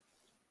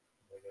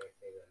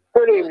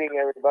Good evening,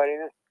 everybody.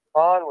 This is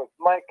Ron with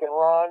Mike and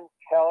Ron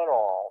Tell It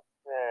All.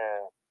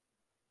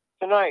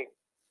 Tonight,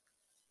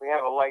 we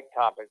have a light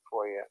topic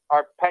for you.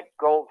 Are pet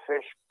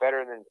goldfish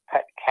better than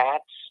pet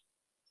cats?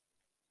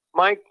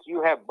 Mike,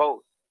 you have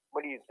both.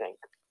 What do you think?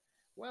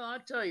 Well, I'll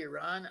tell you,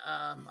 Ron.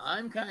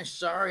 I'm kind of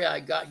sorry I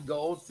got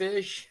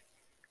goldfish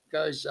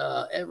because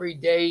every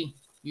day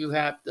you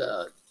have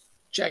to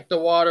check the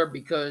water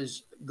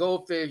because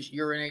goldfish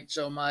urinate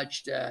so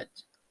much that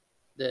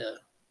the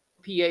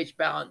pH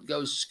balance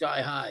goes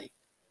sky high.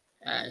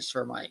 As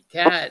for my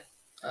cat,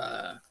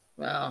 uh,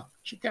 well,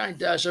 she kind of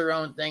does her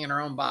own thing in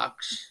her own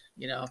box,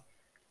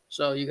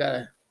 So you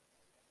gotta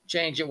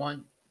change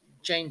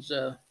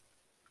the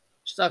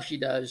stuff she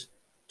does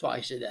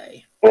twice a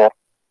day. Yeah.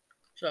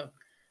 So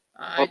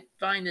I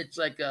find it's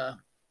like a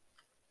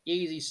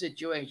easy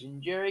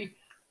situation. Jerry,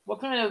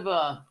 what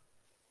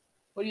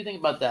do you think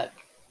about that?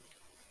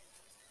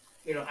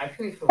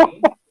 Actually, for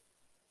me,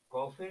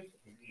 goldfish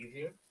is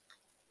easier.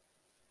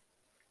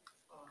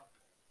 Uh,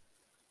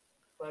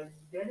 but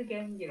then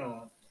again,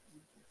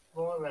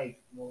 more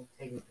like more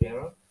taken care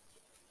of.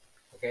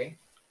 Okay,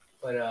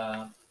 but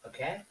a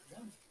cat,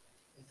 no,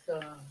 it's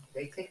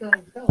they take care of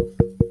themselves.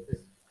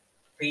 Just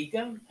feed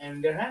them,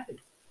 and they're happy.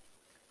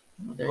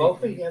 Well, there you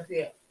Goldfish, go.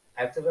 you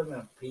have to give them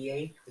a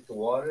pH with the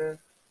water.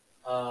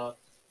 Uh,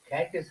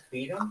 cat just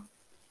feed them.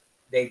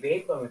 They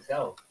bathe by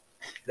themselves,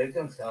 live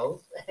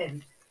themselves,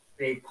 and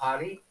they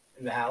potty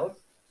in the house.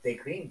 They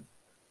clean.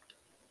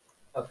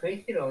 A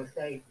fish, it's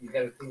like you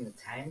gotta clean the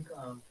tank.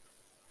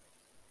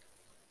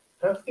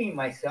 Personally,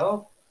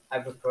 myself, I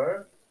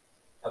prefer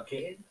a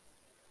kitten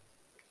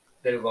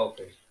than a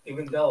goldfish,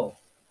 even though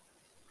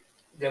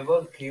they're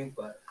both cute.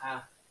 But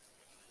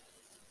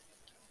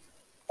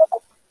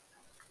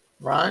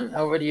Ron,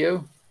 over to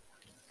you.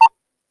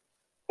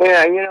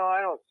 Yeah,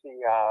 I don't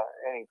see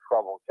any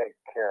trouble taking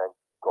care of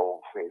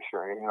goldfish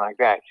or anything like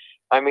that.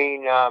 I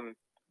mean,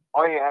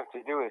 all you have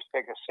to do is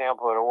take a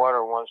sample of the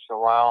water once in a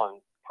while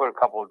and put a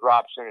couple of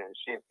drops in it and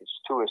see if it's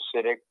too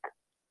acidic,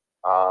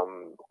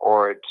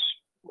 or it's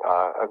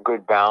a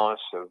good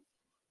balance of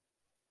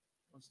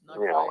It's not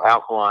quite.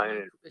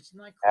 alkaline. It's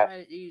not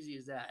quite as easy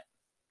as that.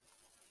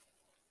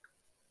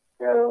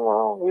 Yeah,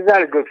 well, you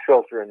got a good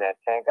filter in that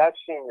tank. I've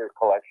seen your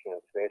collection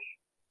of fish.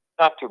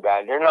 Not too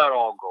bad. They're not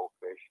all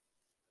goldfish.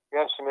 You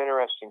have some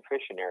interesting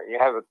fish in there.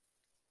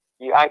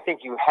 I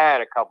think you had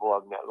a couple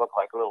of them that looked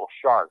like little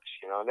sharks.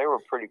 They were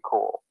pretty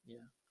cool. Yeah.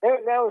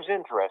 That was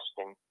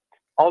interesting.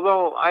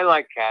 Although I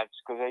like cats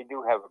because they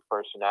do have a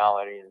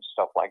personality and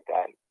stuff like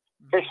that.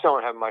 Mm-hmm. Fish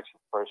don't have much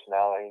of a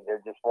personality.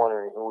 They're just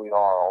wondering who we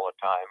are all the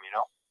time,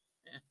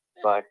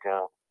 But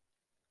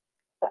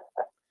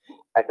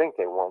I think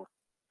they won't.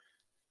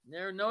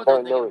 Never know what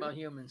they're thinking about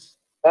humans.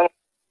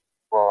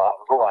 Well,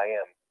 who I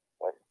am,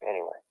 but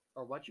anyway.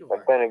 Or what you but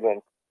are. But then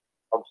again,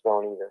 dogs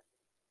don't either.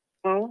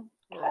 Well,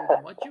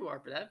 even what you are,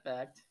 for that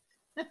fact.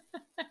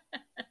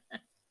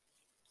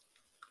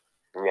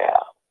 Yeah.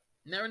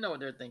 Never know what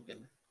they're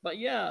thinking. But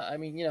yeah, I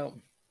mean,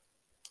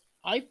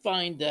 I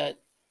find that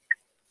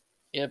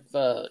if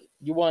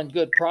you want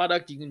good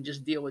product, you can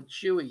just deal with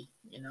Chewy.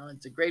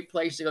 It's a great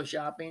place to go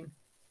shopping.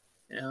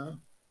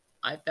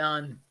 I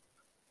found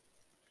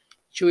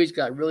Chewy's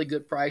got really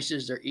good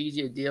prices. They're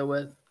easy to deal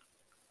with.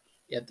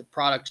 If the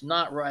product's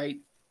not right,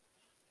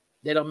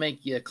 they don't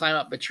make you climb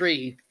up a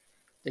tree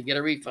to get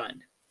a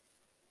refund.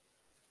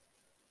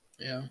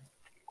 Yeah.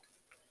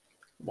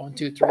 1,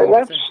 2, 3.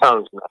 That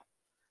sounds nice.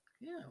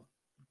 Yeah,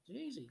 it's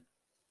easy.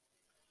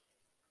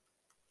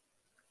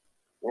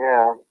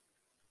 Yeah.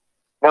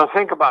 Now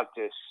think about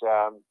this,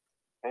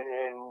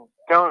 and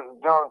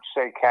don't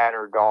say cat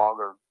or dog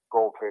or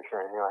goldfish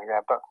or anything like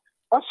that. But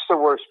what's the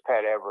worst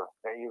pet ever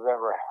that you've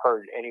ever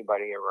heard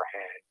anybody ever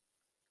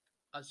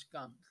had? A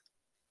skunk.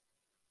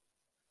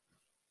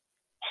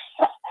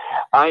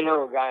 I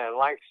know a guy that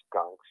likes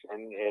skunks,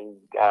 and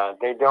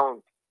they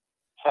don't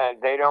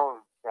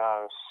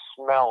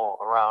smell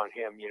around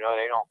him. They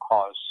don't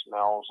cause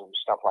smells and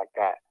stuff like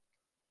that.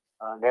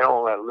 They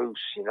don't let loose.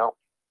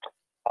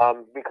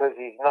 Because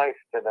he's nice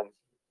to them.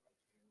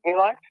 He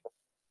likes them.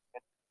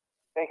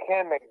 They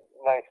can make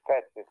nice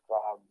pets if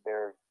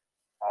they're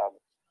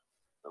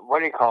what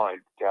do you call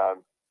it?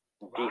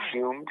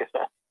 Defumed.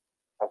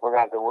 I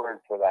forgot the word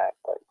for that,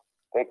 but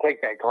they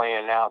take that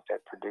gland out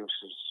that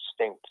produces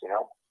stink.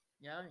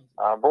 Yeah.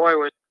 Boy,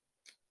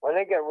 when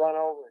they get run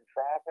over in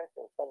traffic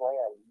or something like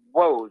that,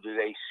 whoa, do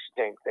they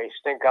stink? They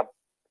stink up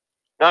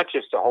not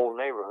just the whole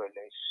neighborhood.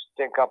 They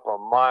stink up a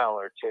mile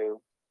or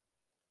two.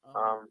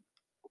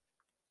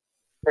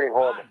 Pretty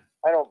horrible.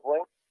 I don't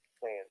blame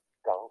saying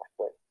skunks,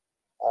 but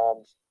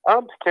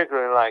I'm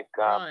particularly like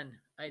Ron.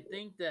 I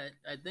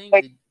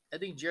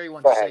think Jerry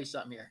wants to say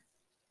something here.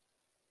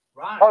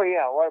 Ron. Oh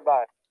yeah, what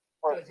about?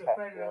 Does your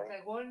friend look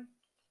like one?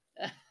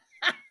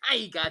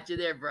 He got you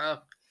there, bro.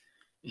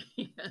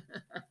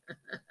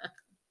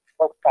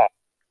 What's that?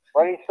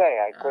 What did he say?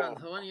 I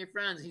couldn't. One of your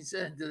friends, he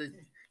said,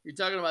 you're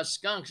talking about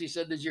skunks. He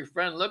said, does your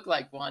friend look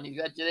like one? He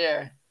got you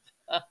there.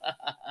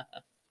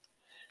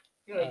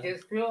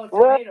 Just peel a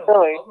tomato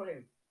over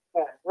him.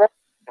 Yeah, very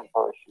kind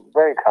person.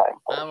 Very kind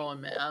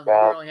person. I'm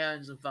Yeah. really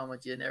having some fun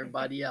with you and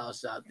everybody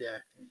else out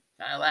there.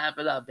 Kind of laugh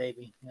it up,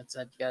 baby. That's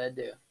what you gotta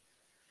do.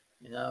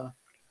 You know.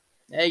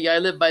 Hey, I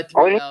live by What do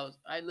three you- L's.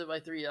 I live by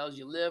three L's.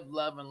 You live,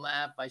 love, and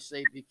laugh. I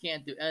say if you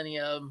can't do any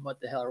of them, what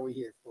the hell are we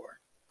here for?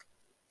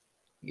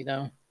 You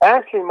know.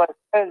 Actually, my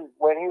friend,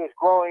 when he was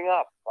growing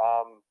up,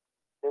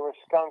 there were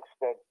skunks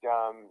that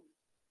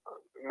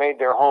made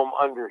their home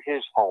under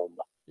his home.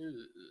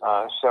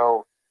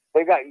 So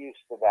they got used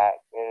to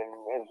that,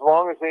 and as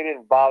long as they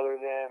didn't bother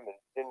them and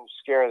didn't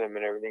scare them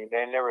and everything,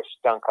 they never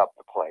stunk up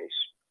the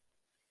place.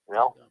 You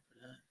know?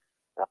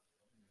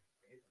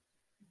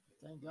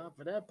 Thank God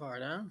for that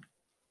part, huh?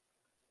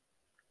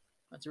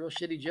 That's a real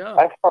shitty job.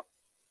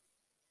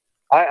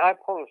 I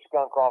pulled a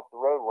skunk off the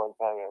road one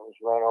time, and it was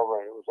run over,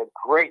 and it was a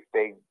great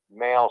big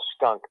male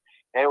skunk,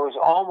 and it was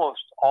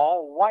almost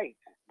all white,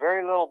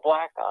 very little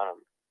black on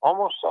him,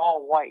 almost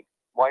all white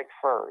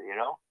fur. You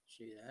know?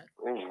 See that?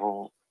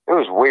 It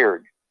was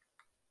weird.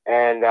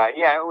 And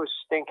yeah, it was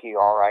stinky,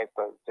 all right,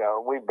 but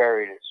we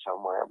buried it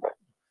somewhere. But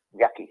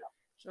yucky.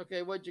 It's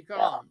okay. What'd you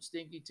call him?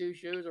 Stinky Two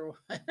Shoes or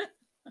what?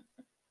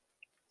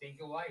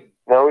 Stinky white.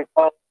 No, we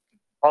call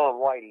him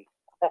Whitey.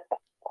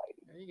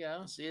 Whitey. There you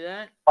go. See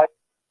that?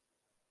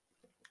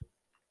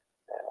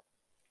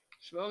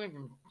 Spoken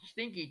from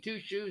Stinky Two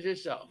Shoes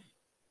himself,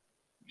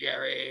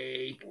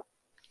 Jerry.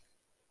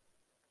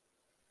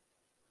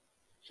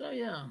 So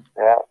yeah.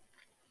 Yeah.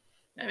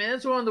 I mean,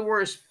 that's one of the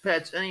worst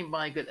pets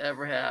anybody could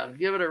ever have.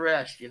 Give it a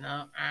rest, you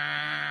know.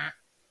 I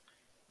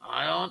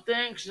don't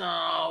think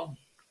so.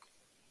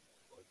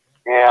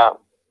 Yeah.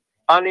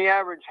 On the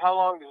average, how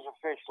long does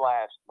a fish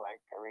last,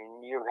 Mike? I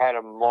mean, you've had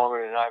them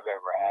longer than I've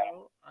ever had.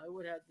 Well, I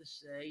would have to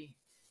say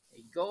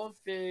a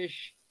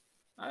goldfish,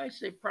 I'd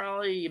say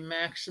probably a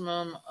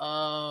maximum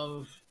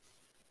of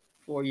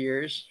 4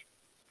 years.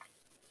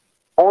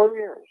 4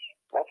 years.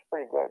 That's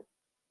pretty good.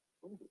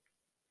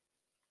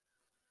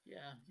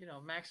 Yeah, you know,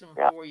 maximum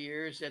Yeah. 4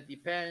 years. It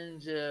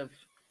depends if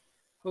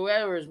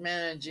whoever is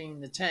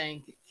managing the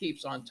tank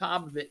keeps on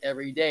top of it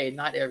every day,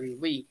 not every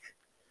week.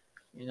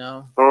 You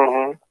know,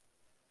 Mm-hmm.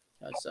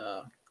 because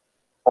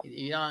if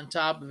you're on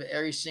top of it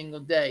every single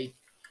day,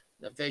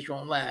 the fish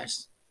won't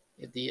last.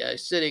 If the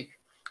acidic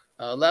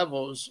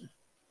levels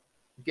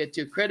get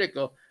too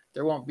critical,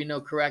 there won't be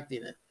no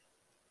correcting it.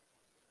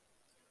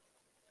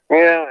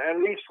 Yeah, at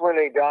least when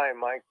they die,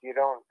 Mike, you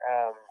don't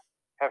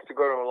have to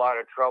go to a lot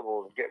of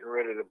trouble getting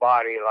rid of the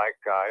body. Like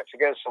it's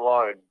against the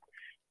law to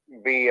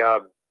be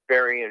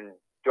burying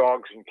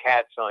dogs and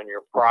cats on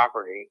your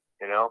property,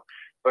 you know.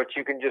 But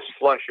you can just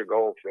flush a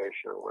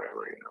goldfish or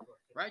whatever, you know.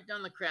 Right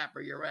down the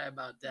crapper. You're right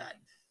about that.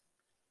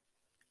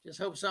 Just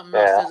hope something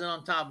else isn't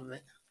on top of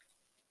it.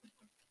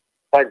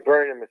 Like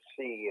burning them at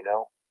sea, you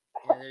know.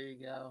 Yeah, there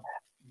you go.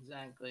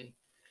 Exactly.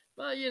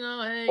 But you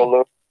know, hey,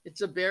 it's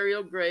a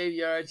burial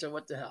graveyard, so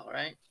what the hell,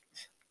 right?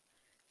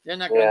 They're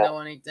not gonna know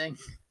anything.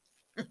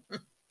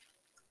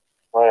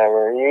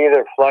 Whatever. You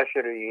either flush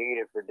it or you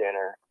eat it for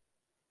dinner.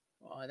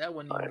 Oh, that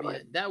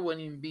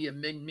wouldn't even be a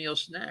mid-meal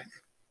snack.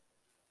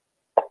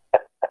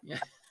 Yeah.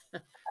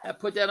 I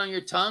put that on your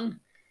tongue,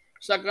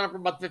 suck it on for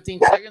about 15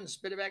 seconds,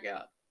 spit it back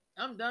out.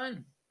 I'm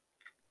done.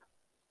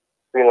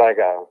 Be like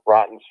a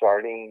rotten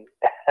sardine.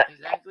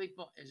 Exactly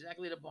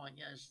the point.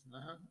 Yes.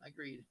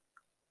 Agreed.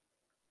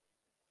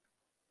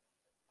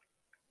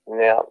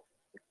 Yeah.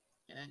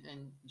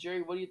 And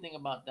Jerry, what do you think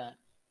about that?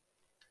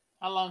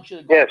 How long should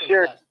a goldfish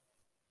last?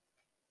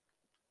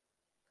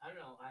 I don't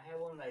know. I had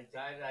one that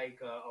died like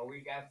a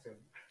week after.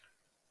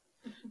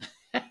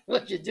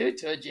 What'd you do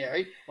to it,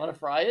 Jerry? Want to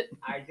fry it?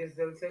 I just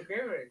don't take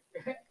care of it.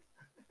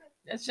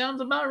 That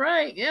sounds about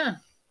right. Yeah.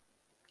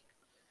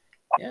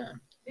 Yeah.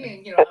 Yeah,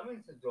 you know, I'm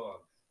into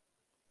dogs.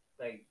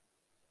 Like,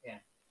 yeah.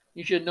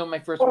 You should know my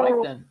first wife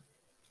then.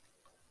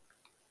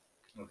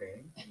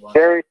 Okay.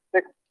 Very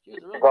sick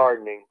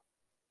gardening.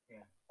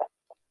 Yeah.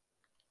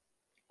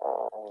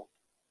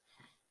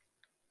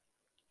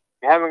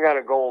 You haven't got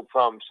a gold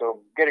thumb,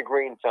 so get a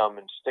green thumb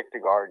and stick to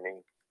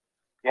gardening.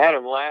 You had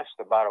them last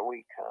about a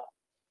week, huh?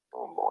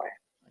 Oh boy.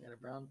 I got a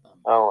brown thumb.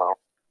 Oh well.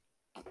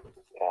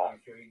 Yeah. I'm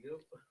sure you do.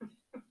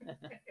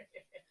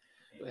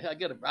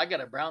 I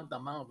got a brown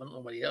thumb. I don't know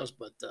nobody else,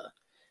 but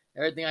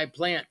everything I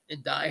plant,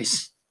 it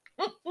dies.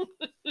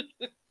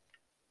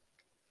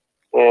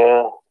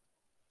 Yeah.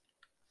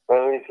 But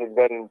at least it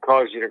doesn't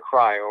cause you to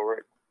cry over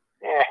it.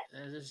 Yeah.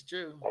 That is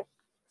true.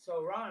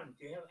 So, Ron,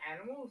 do you have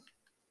animals?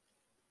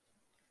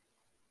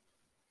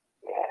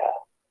 Yeah.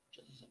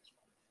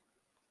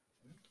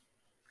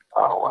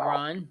 Oh, wow.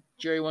 Ron,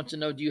 Jerry wants to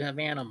know, do you have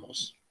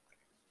animals?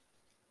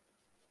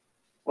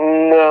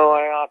 No,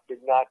 I opted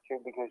not to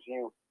because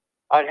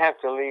I'd have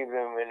to leave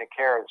them in the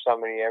care of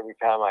somebody every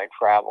time I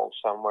travel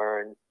somewhere,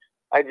 and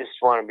I just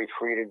want to be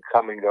free to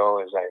come and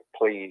go as I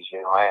please.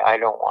 You know, I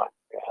don't want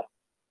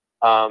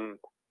that.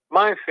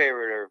 My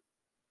favorite are,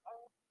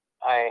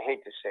 I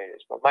hate to say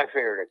this, but my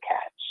favorite are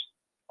cats.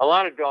 A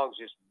lot of dogs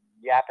just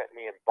yap at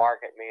me and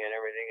bark at me and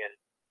everything, and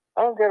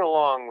I don't get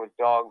along with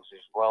dogs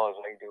as well as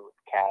I do with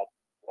cats.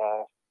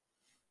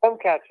 Some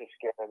cats are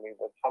scaring me,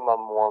 but some of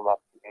them warm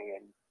up to me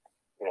and,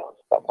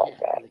 stuff like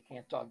Yeah, that. they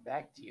can't talk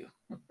back to you.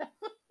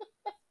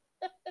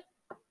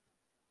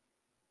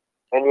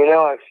 And,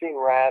 I've seen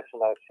rats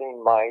and I've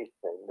seen mice,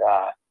 and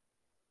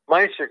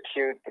mice are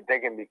cute, but they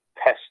can be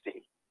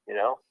pesty,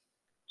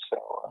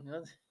 So You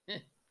know?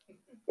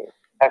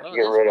 have to Well,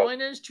 get this rid of.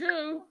 point is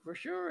true for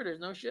sure. There's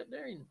no shit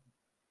there.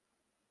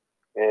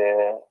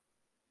 Yeah.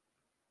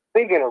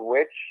 Speaking of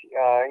which,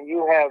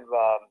 you have.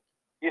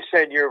 You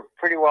said you're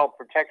pretty well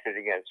protected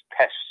against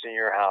pests in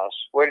your house.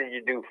 What did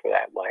you do for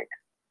that, Mike?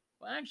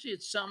 Well, actually,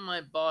 it's something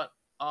I bought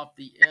off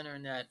the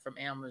internet from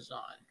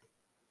Amazon.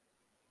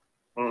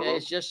 Okay,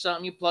 it's just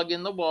something you plug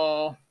in the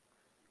wall,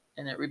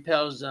 and it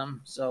repels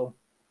them. So,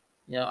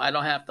 I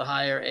don't have to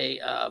hire a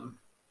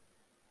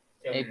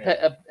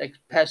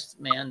pest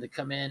man to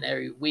come in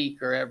every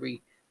week or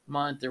every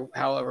month or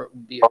however it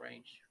would be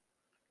arranged.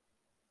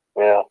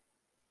 Yeah.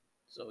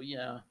 So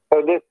yeah.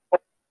 So this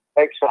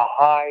makes a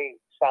high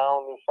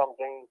sound or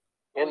something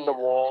in the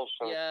walls.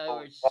 So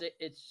yeah,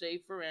 it's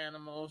safe for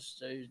animals.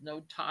 There's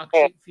no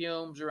toxic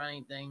fumes or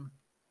anything.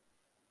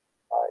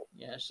 Right.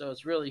 Yeah, so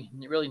it's really,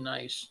 really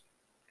nice.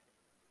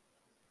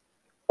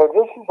 So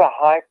this is a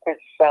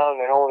high-pitched sound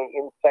that only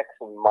insects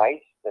and mice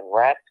and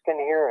rats can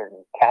hear,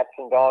 and cats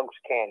and dogs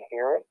can't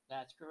hear it?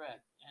 That's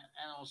correct.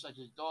 Animals such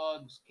as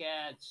dogs,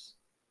 cats,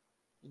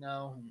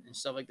 and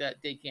stuff like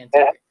that, they can't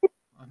hear it.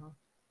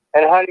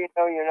 And how do you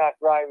know you're not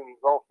driving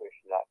goldfish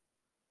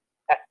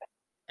nuts?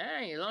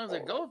 Hey, as long as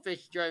the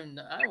goldfish driving,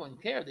 I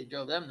wouldn't care if they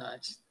drove them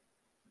nuts.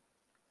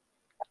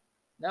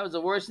 That was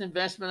the worst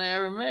investment I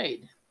ever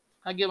made.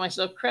 I give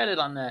myself credit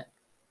on that.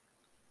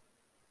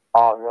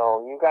 Oh,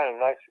 no, you got a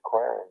nice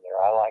aquarium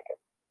there. I like it.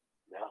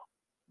 No.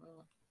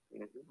 Well,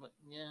 but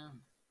yeah,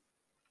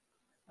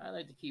 I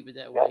like to keep it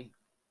that way.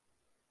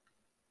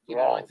 Keep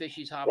all my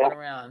fishies hopping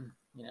around,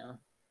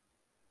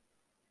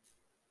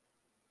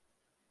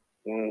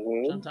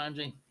 Sometimes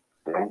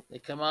they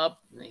come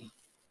up and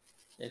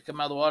they come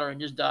out of the water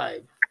and just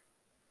dive.